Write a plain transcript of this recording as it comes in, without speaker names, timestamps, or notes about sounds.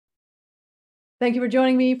Thank you for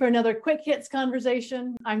joining me for another Quick Hits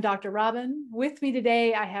conversation. I'm Dr. Robin. With me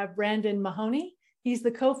today, I have Brandon Mahoney. He's the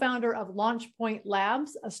co-founder of LaunchPoint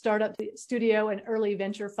Labs, a startup studio and early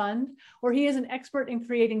venture fund, where he is an expert in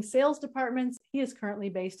creating sales departments. He is currently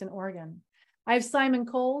based in Oregon. I have Simon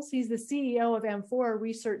Coles. He's the CEO of Amphora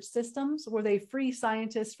Research Systems, where they free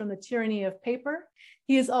scientists from the tyranny of paper.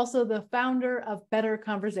 He is also the founder of Better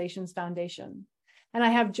Conversations Foundation. And I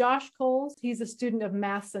have Josh Coles. He's a student of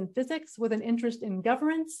maths and physics with an interest in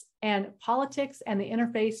governance and politics and the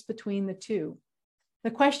interface between the two. The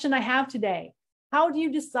question I have today, how do you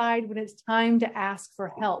decide when it's time to ask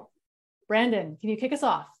for help? Brandon, can you kick us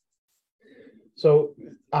off? So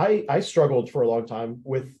I struggled for a long time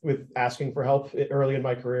with asking for help early in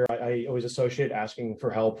my career. I always associated asking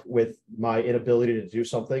for help with my inability to do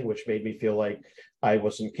something, which made me feel like I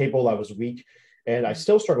wasn't capable, I was weak. And I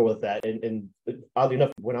still struggle with that. And oddly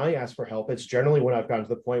enough, when I ask for help, it's generally when I've gotten to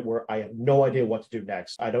the point where I have no idea what to do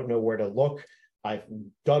next. I don't know where to look. I've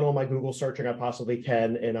done all my Google searching I possibly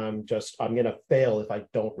can, and I'm going to fail if I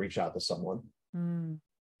don't reach out to someone. And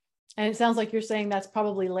it sounds like you're saying that's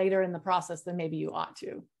probably later in the process than maybe you ought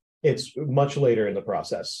to. It's much later in the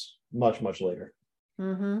process, much later.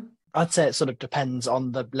 I'd say it sort of depends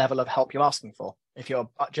on the level of help you're asking for. If you're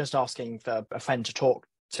just asking for a friend to talk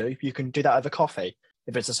to, you can do that over coffee.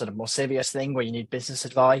 If it's a sort of more serious thing where you need business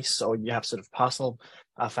advice or you have sort of personal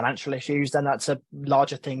financial issues, then that's a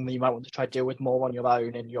larger thing that you might want to try to deal with more on your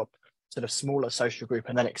own in your sort of smaller social group,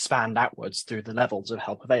 and then expand outwards through the levels of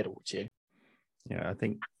help available to you. Yeah, I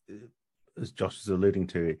think, as Josh is alluding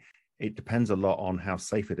to, it depends a lot on how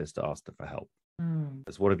safe it is to ask for help.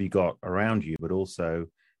 As what have you got around you, but also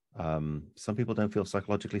some people don't feel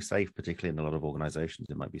psychologically safe, particularly in a lot of organizations.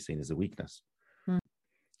 It might be seen as a weakness.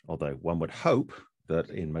 Although one would hope that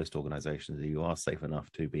in most organizations you are safe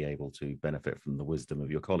enough to be able to benefit from the wisdom of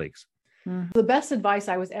your colleagues. The best advice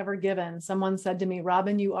I was ever given, someone said to me,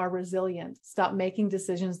 Robin, you are resilient. Stop making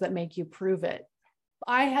decisions that make you prove it.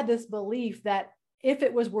 I had this belief that if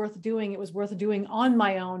it was worth doing, it was worth doing on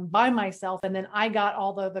my own, by myself, and then I got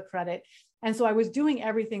all the credit. And so I was doing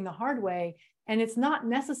everything the hard way. And it's not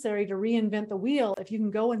necessary to reinvent the wheel if you can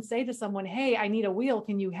go and say to someone, hey, I need a wheel,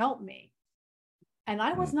 can you help me? And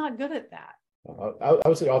I was not good at that. I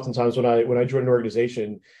would say oftentimes when I join an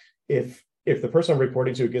organization, if the person I'm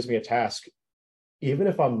reporting to gives me a task, even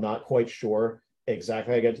if I'm not quite sure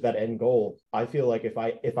exactly how to get to that end goal, I feel like if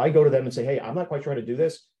I go to them and say, hey, I'm not quite sure how to do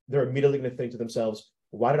this, they're immediately going to think to themselves,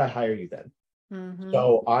 why did I hire you then?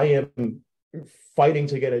 So I am fighting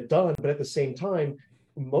to get it done. But at the same time,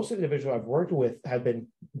 most of the individuals I've worked with have been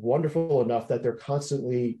wonderful enough that they're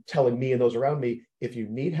constantly telling me and those around me, if you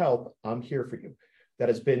need help, I'm here for you. That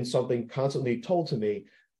has been something constantly told to me.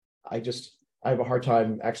 I have a hard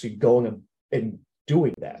time actually going and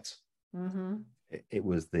doing that. It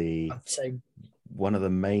was one of the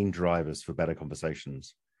main drivers for Better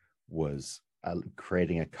Conversations was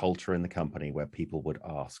creating a culture in the company where people would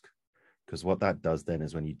ask. Because what that does then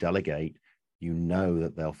is when you delegate, you know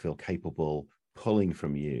that they'll feel capable pulling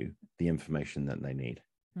from you the information that they need.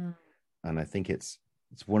 And I think it's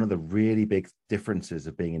one of the really big differences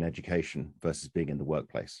of being in education versus being in the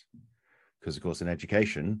workplace. Because, of course, in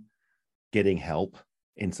education, getting help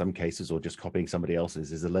in some cases or just copying somebody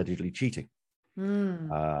else's is allegedly cheating.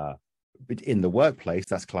 But in the workplace,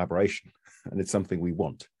 that's collaboration. And it's something we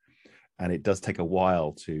want. And it does take a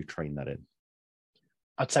while to train that in.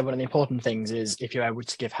 I'd say one of the important things is if you're able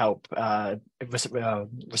to give help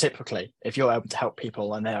reciprocally, if you're able to help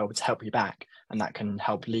people and they're able to help you back, and that can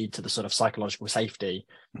help lead to the sort of psychological safety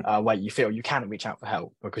where you feel you can reach out for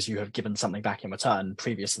help because you have given something back in return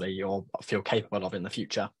previously or feel capable of in the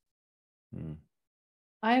future.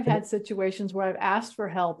 I have had situations where I've asked for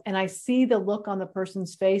help and I see the look on the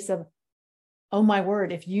person's face of, oh my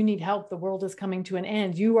word, if you need help, the world is coming to an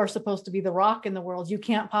end. You are supposed to be the rock in the world. You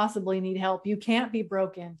can't possibly need help. You can't be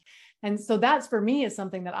broken. And so that's for me is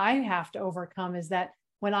something that I have to overcome, is that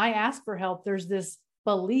when I ask for help, there's this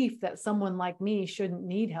belief that someone like me shouldn't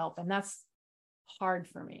need help. And that's hard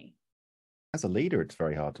for me. As a leader, it's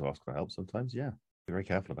very hard to ask for help sometimes. Yeah. Be very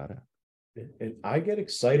careful about it. And I get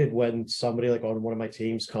excited when somebody like on one of my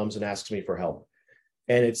teams comes and asks me for help.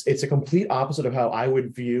 And it's a complete opposite of how I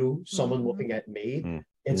would view someone looking at me.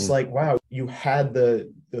 It's like, wow, you had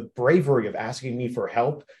the bravery of asking me for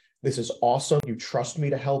help. This is awesome. You trust me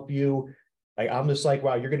to help you. I'm just like,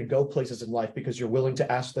 wow, you're going to go places in life because you're willing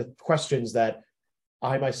to ask the questions that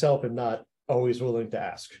I myself am not always willing to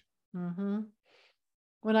ask.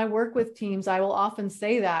 When I work with teams, I will often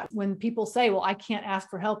say that when people say, well, I can't ask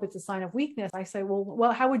for help, it's a sign of weakness. I say,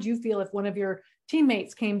 well, how would you feel if one of your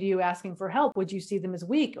teammates came to you asking for help, would you see them as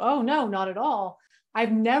weak? Oh, no, not at all.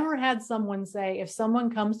 I've never had someone say, if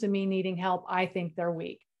someone comes to me needing help, I think they're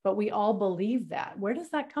weak. But we all believe that. Where does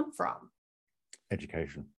that come from?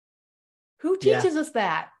 Education. Who teaches us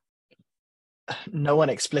that? No one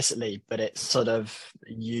explicitly, but it's sort of,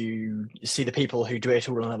 you see the people who do it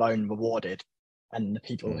all on their own rewarded, and the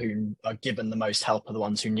people who are given the most help are the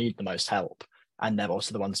ones who need the most help. And they're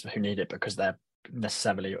also the ones who need it because they're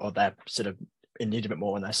necessarily, or they're sort of in need of it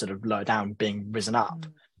more and they're sort of lower down, being risen up.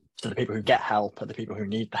 So the people who get help are the people who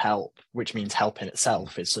need the help, which means help in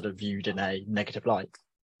itself is sort of viewed in a negative light.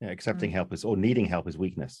 Yeah, accepting help is, or needing help is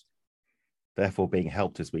weakness. Therefore, being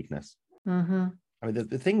helped is weakness. Mm-hmm. I mean,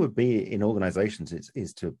 the thing would be in organizations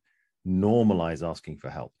is to normalize asking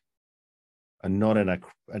for help, and not in a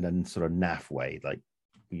sort of naff way like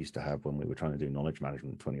we used to have when we were trying to do knowledge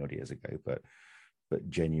management 20 odd years ago, but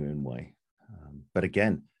genuine way. But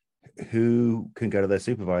again, who can go to their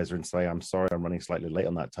supervisor and say, I'm sorry, I'm running slightly late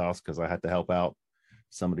on that task because I had to help out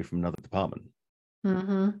somebody from another department?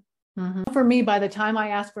 Mm-hmm. Mm-hmm. For me, by the time I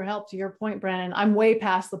ask for help, to your point, Brandon, I'm way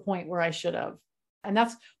past the point where I should have. And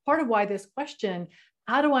that's part of why this question,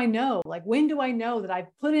 how do I know? Like, when do I know that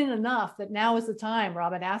I've put in enough that now is the time,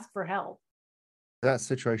 Robin, ask for help? That's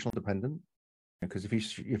situational dependent. Because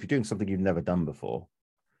if you're doing something you've never done before,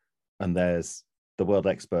 and there's the world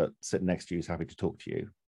expert sitting next to you who's happy to talk to you,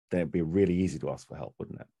 then it'd be really easy to ask for help,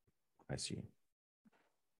 wouldn't it? I assume.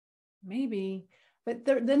 Maybe. But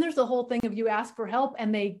then there's the whole thing of you ask for help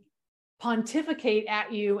and they pontificate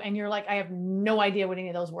at you and you're like, I have no idea what any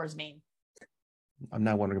of those words mean. I'm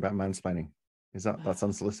now wondering about mansplaining. That's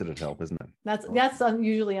unsolicited help, isn't it? That's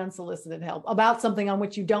usually unsolicited help about something on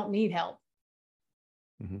which you don't need help.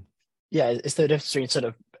 Mm-hmm. Yeah, it's the difference between sort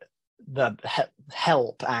of the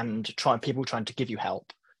help and people trying to give you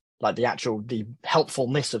help, like the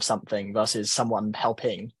helpfulness of something versus someone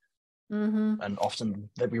helping. Mm-hmm. And often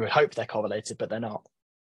that we would hope they're correlated, but they're not.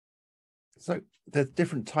 So there's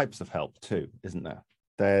different types of help too, isn't there?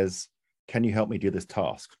 There's, can you help me do this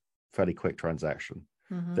task? Fairly quick transaction.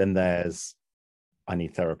 Mm-hmm. Then there's, I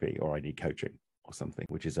need therapy or I need coaching or something,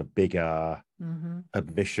 which is a bigger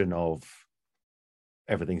admission of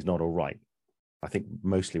everything's not all right. I think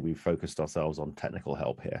mostly we've focused ourselves on technical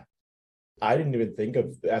help here. I didn't even think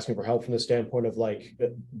of asking for help from the standpoint of like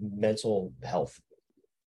mental health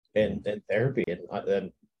and therapy.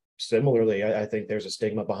 And similarly, I think there's a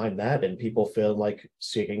stigma behind that, and people feel like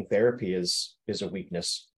seeking therapy is a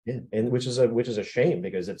weakness. Yeah. And which is a shame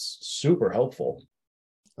because it's super helpful.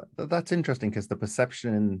 That's interesting because the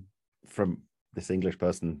perception from this English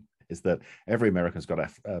person is that every American's got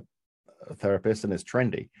a therapist and it's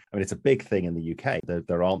trendy. I mean, it's a big thing in the UK.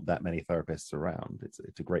 There aren't that many therapists around.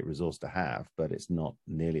 It's a great resource to have, but it's not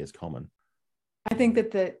nearly as common. I think that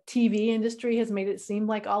the TV industry has made it seem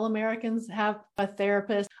like all Americans have a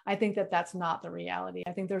therapist. I think that that's not the reality.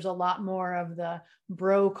 I think there's a lot more of the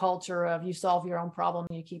bro culture of you solve your own problem,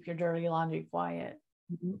 you keep your dirty laundry quiet.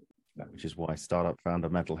 Which is why startup founder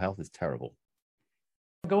mental health is terrible.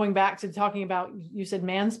 Going back to talking about, you said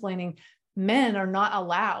mansplaining, men are not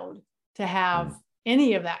allowed to have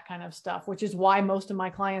any of that kind of stuff, which is why most of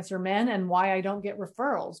my clients are men and why I don't get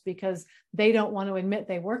referrals, because they don't want to admit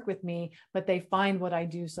they work with me, but they find what I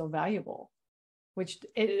do so valuable, which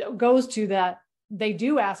it goes to that they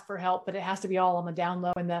do ask for help, but it has to be all on the down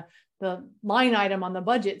low. And the line item on the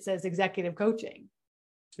budget says executive coaching.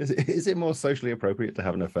 Is it more socially appropriate to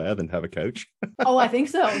have an affair than have a coach? Oh, I think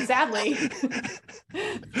so, sadly.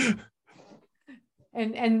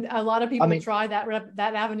 And a lot of people try that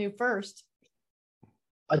avenue first.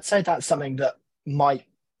 I'd say that's something that might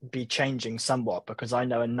be changing somewhat, because I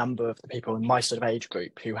know a number of the people in my sort of age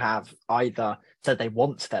group who have either said they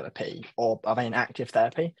want therapy or are in active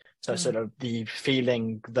therapy. So sort of the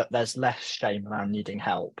feeling that there's less shame around needing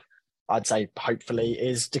help, I'd say hopefully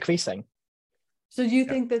is decreasing. So do you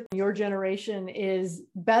think that your generation is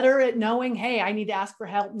better at knowing, hey, I need to ask for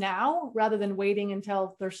help now rather than waiting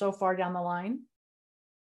until they're so far down the line?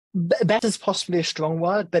 Better is possibly a strong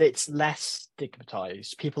word, but it's less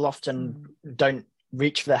stigmatized. People often don't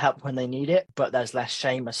reach for the help when they need it, but there's less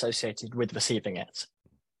shame associated with receiving it.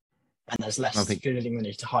 And there's less feeling the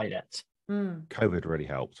need to hide it. COVID really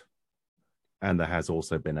helped. And there has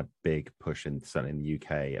also been a big push certainly in the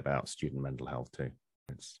UK about student mental health too.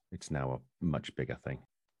 It's now a much bigger thing.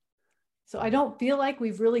 So I don't feel like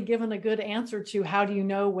we've really given a good answer to how do you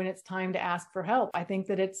know when it's time to ask for help. I think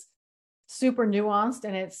that it's super nuanced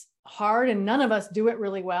and it's hard and none of us do it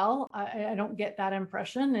really well. I don't get that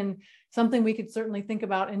impression, and something we could certainly think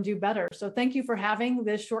about and do better. So thank you for having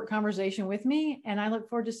this short conversation with me, and I look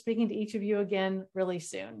forward to speaking to each of you again really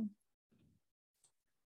soon.